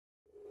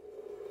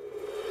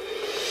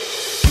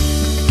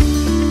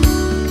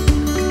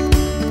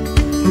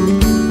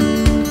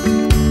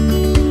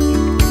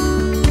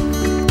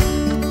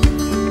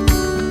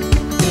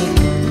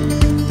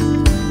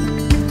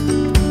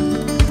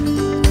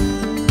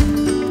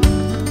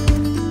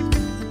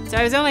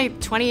I was only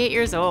 28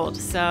 years old,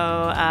 so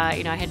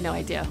I had no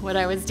idea what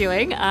I was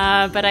doing,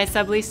 but I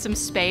subleased some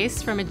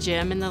space from a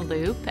gym in the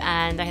Loop,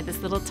 and I had this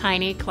little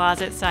tiny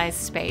closet-sized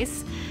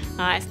space.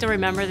 I still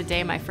remember the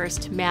day my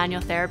first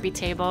manual therapy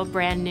table,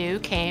 brand new,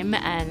 came,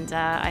 and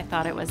I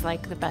thought it was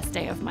like the best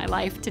day of my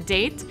life to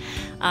date. So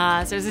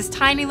it was this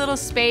tiny little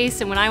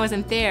space, and when I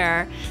wasn't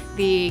there,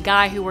 the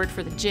guy who worked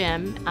for the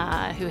gym,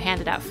 who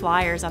handed out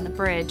flyers on the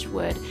bridge,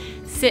 would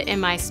sit in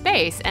my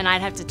space, and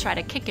I'd have to try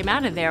to kick him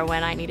out of there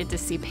when I needed to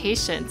see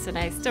patients. And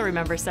I still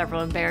remember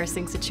several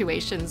embarrassing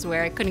situations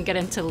where I couldn't get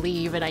him to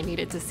leave and I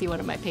needed to see one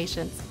of my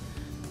patients.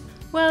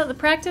 Well, the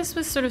practice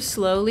was sort of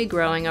slowly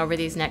growing over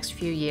these next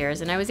few years,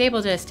 and I was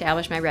able to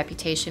establish my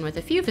reputation with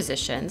a few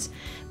physicians,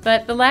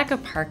 but the lack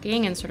of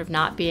parking and sort of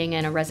not being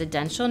in a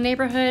residential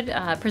neighborhood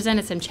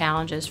presented some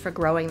challenges for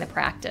growing the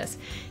practice.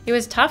 It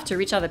was tough to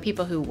reach all the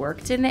people who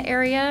worked in the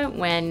area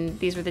when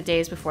these were the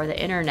days before the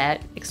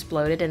internet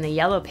exploded and the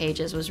Yellow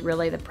Pages was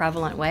really the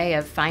prevalent way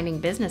of finding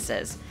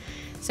businesses.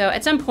 So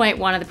at some point,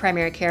 one of the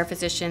primary care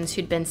physicians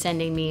who'd been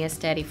sending me a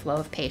steady flow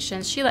of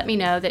patients, she let me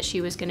know that she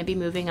was going to be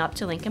moving up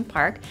to Lincoln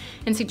Park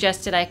and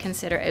suggested I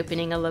consider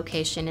opening a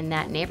location in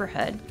that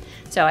neighborhood.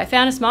 So I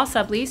found a small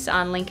sublease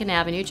on Lincoln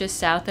Avenue just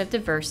south of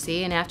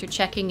Diversey, and after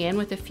checking in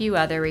with a few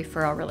other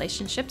referral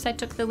relationships, I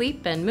took the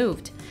leap and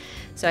moved.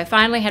 So I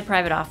finally had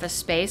private office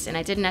space, and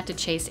I didn't have to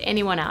chase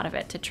anyone out of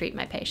it to treat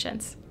my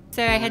patients.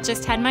 So I had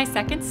just had my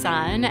second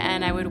son,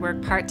 and I would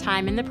work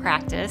part-time in the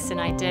practice, and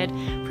I did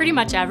pretty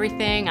much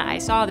everything. I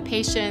saw the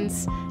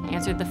patients, I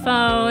answered the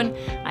phone,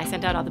 I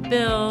sent out all the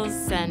bills,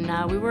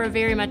 and we were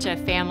very much a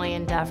family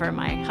endeavor.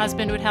 My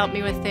husband would help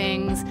me with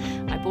things,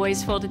 my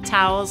boys folded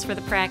towels for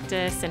the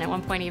practice, and at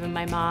one point even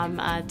my mom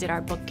did our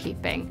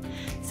bookkeeping.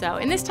 So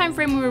in this time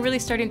frame we were really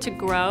starting to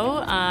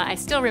grow. I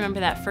still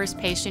remember that first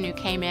patient who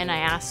came in. I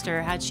asked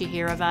her how'd she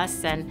hear of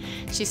us, and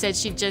she said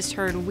she'd just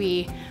heard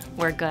we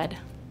were good.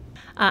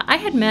 I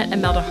had met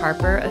Imelda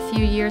Harper a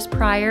few years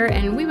prior,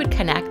 and we would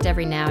connect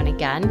every now and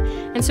again.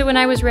 And so when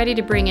I was ready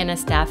to bring in a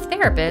staff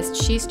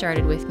therapist, she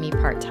started with me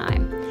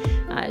part-time.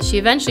 She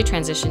eventually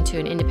transitioned to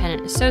an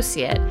independent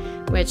associate,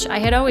 which I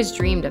had always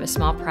dreamed of, a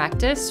small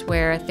practice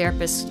where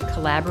therapists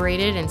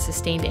collaborated and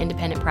sustained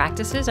independent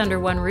practices under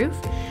one roof.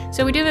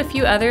 So we do have a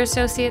few other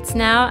associates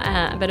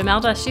now, but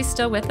Imelda, she's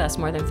still with us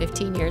more than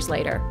 15 years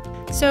later.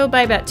 So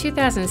by about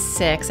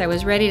 2006, I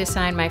was ready to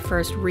sign my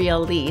first real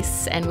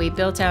lease, and we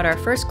built out our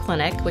first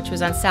clinic, which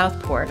was on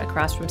Southport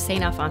across from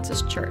St.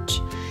 Alphonsus Church.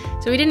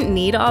 So we didn't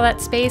need all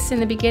that space in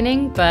the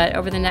beginning, but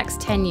over the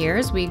next 10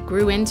 years, we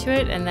grew into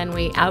it and then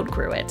we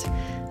outgrew it.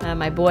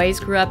 My boys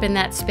grew up in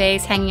that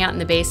space, hanging out in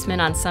the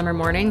basement on summer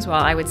mornings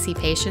while I would see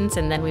patients,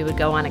 and then we would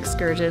go on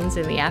excursions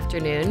in the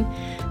afternoon.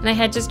 And I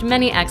had just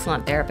many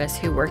excellent therapists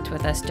who worked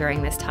with us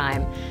during this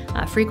time,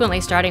 frequently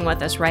starting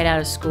with us right out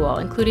of school,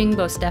 including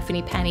both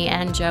Stephanie Penny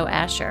and Joe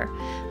Asher,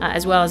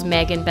 as well as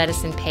Megan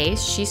Bettison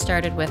Pace. She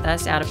started with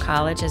us out of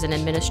college as an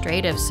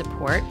administrative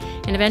support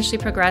and eventually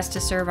progressed to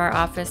serve our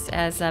office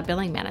as a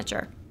billing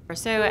manager.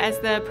 So as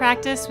the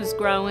practice was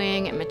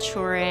growing and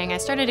maturing, I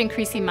started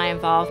increasing my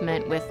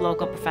involvement with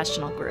local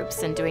professional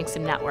groups and doing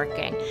some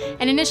networking.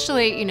 And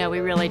initially, we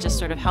really just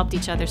sort of helped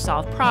each other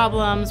solve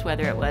problems,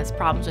 whether it was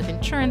problems with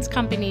insurance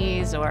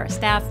companies or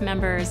staff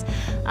members.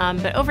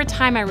 But over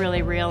time, I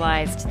really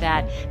realized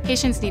that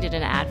patients needed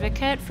an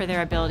advocate for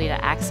their ability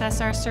to access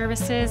our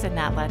services, and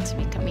that led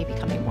to me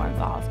becoming more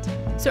involved.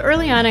 So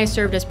early on, I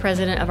served as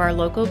president of our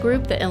local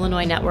group, the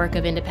Illinois Network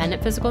of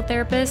Independent Physical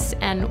Therapists,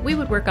 and we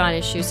would work on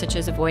issues such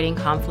as avoiding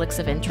conflicts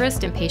of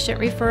interest in patient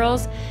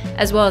referrals,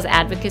 as well as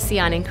advocacy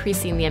on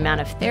increasing the amount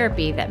of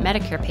therapy that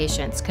Medicare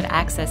patients could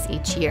access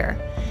each year.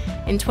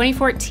 In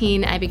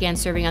 2014, I began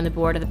serving on the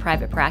board of the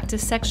private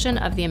practice section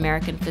of the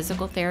American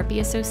Physical Therapy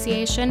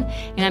Association,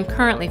 and I'm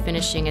currently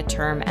finishing a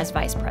term as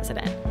vice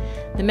president.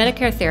 The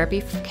Medicare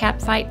therapy cap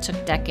fight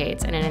took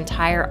decades and an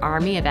entire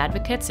army of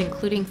advocates,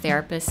 including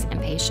therapists and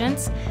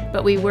patients,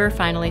 but we were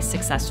finally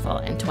successful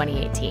in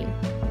 2018.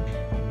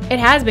 It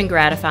has been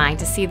gratifying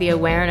to see the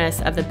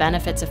awareness of the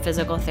benefits of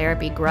physical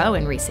therapy grow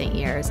in recent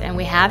years, and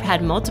we have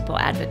had multiple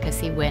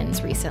advocacy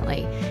wins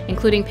recently,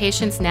 including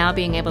patients now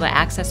being able to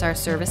access our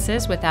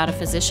services without a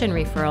physician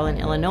referral in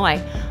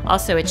Illinois,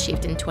 also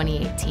achieved in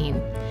 2018.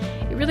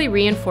 It really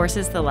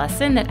reinforces the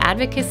lesson that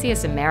advocacy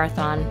is a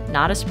marathon,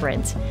 not a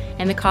sprint,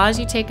 and the cause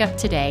you take up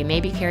today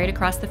may be carried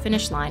across the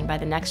finish line by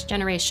the next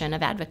generation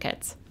of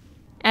advocates.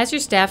 As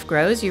your staff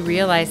grows, you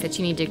realize that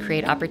you need to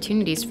create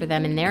opportunities for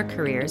them in their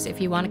careers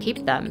if you want to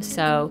keep them.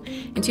 So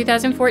in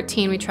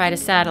 2014, we tried a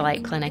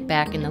satellite clinic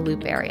back in the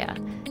Loop area.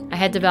 I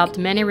had developed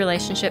many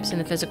relationships in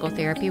the physical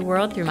therapy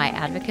world through my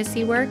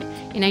advocacy work,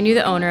 and I knew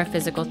the owner of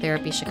Physical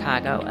Therapy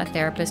Chicago, a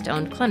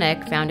therapist-owned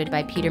clinic founded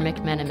by Peter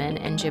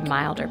McMenamin and Jim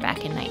Milder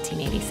back in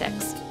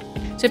 1986.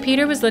 So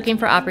Peter was looking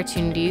for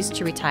opportunities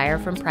to retire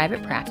from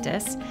private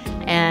practice,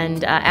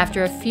 and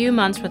after a few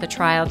months with a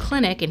trial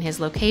clinic in his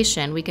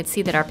location, we could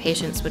see that our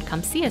patients would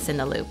come see us in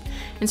the Loop.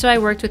 And so I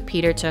worked with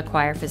Peter to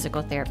acquire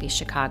Physical Therapy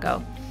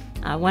Chicago.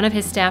 One of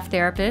his staff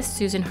therapists,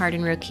 Susan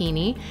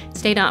Hardin-Rocchini,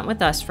 stayed on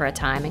with us for a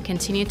time and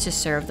continued to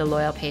serve the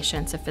loyal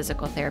patients of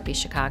Physical Therapy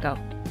Chicago.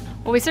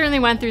 Well, we certainly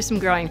went through some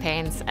growing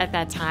pains at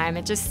that time.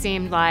 It just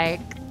seemed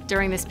like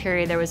during this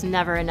period there was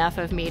never enough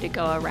of me to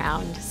go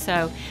around.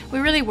 So we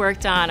really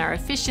worked on our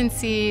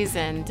efficiencies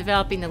and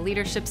developing the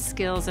leadership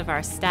skills of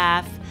our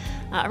staff.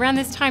 Around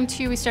this time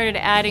too, we started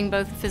adding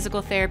both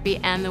physical therapy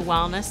and the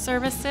wellness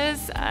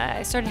services.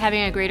 I started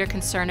having a greater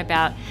concern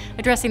about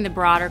addressing the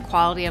broader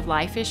quality of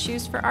life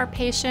issues for our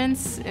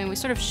patients, and we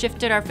sort of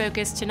shifted our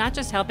focus to not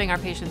just helping our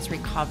patients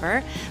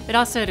recover, but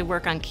also to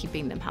work on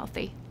keeping them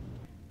healthy.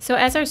 So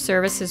as our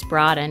services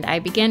broadened, I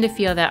began to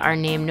feel that our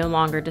name no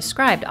longer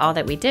described all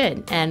that we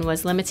did and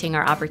was limiting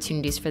our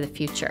opportunities for the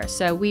future.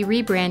 So we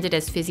rebranded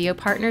as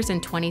PhysioPartners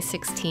in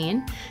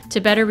 2016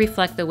 to better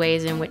reflect the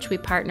ways in which we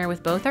partner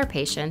with both our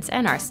patients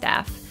and our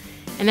staff.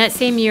 And that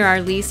same year, our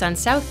lease on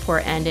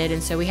Southport ended,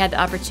 and so we had the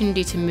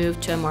opportunity to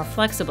move to a more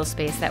flexible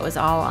space that was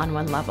all on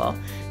one level.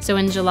 So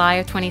in July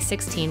of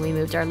 2016, we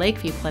moved our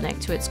Lakeview clinic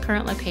to its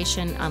current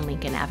location on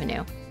Lincoln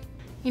Avenue.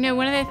 You know,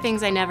 one of the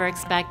things I never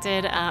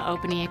expected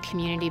opening a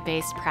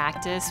community-based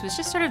practice was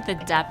just sort of the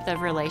depth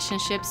of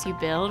relationships you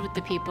build with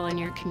the people in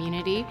your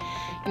community.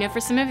 You know,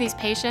 for some of these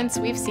patients,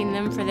 we've seen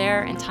them for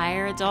their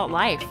entire adult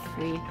life.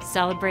 We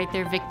celebrate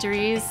their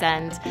victories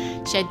and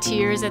shed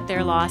tears at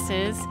their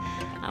losses.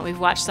 We've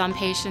watched some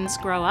patients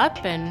grow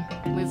up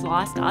and we've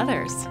lost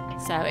others.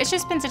 So it's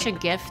just been such a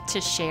gift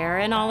to share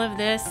in all of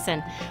this,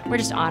 and we're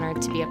just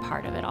honored to be a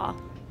part of it all.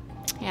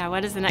 Yeah,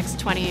 what does the next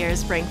 20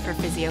 years bring for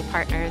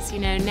PhysioPartners? You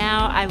know,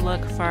 now I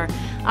look for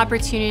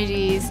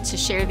opportunities to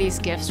share these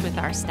gifts with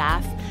our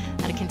staff,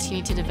 to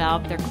continue to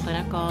develop their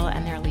clinical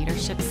and their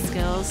leadership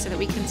skills so that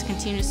we can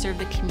continue to serve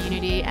the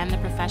community and the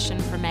profession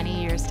for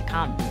many years to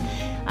come.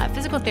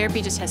 Physical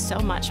therapy just has so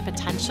much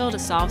potential to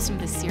solve some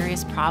of the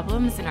serious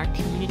problems in our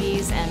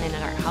communities and in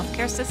our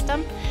healthcare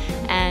system.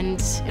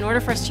 And in order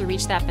for us to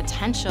reach that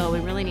potential, we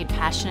really need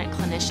passionate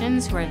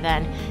clinicians who are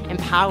then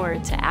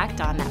empowered to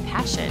act on that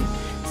passion.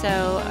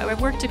 So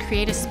I've worked to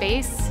create a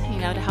space, you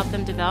know, to help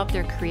them develop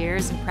their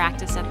careers and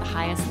practice at the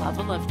highest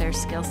level of their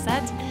skill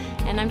set.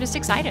 And I'm just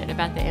excited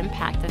about the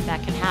impact that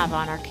that can have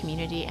on our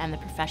community and the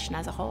profession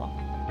as a whole.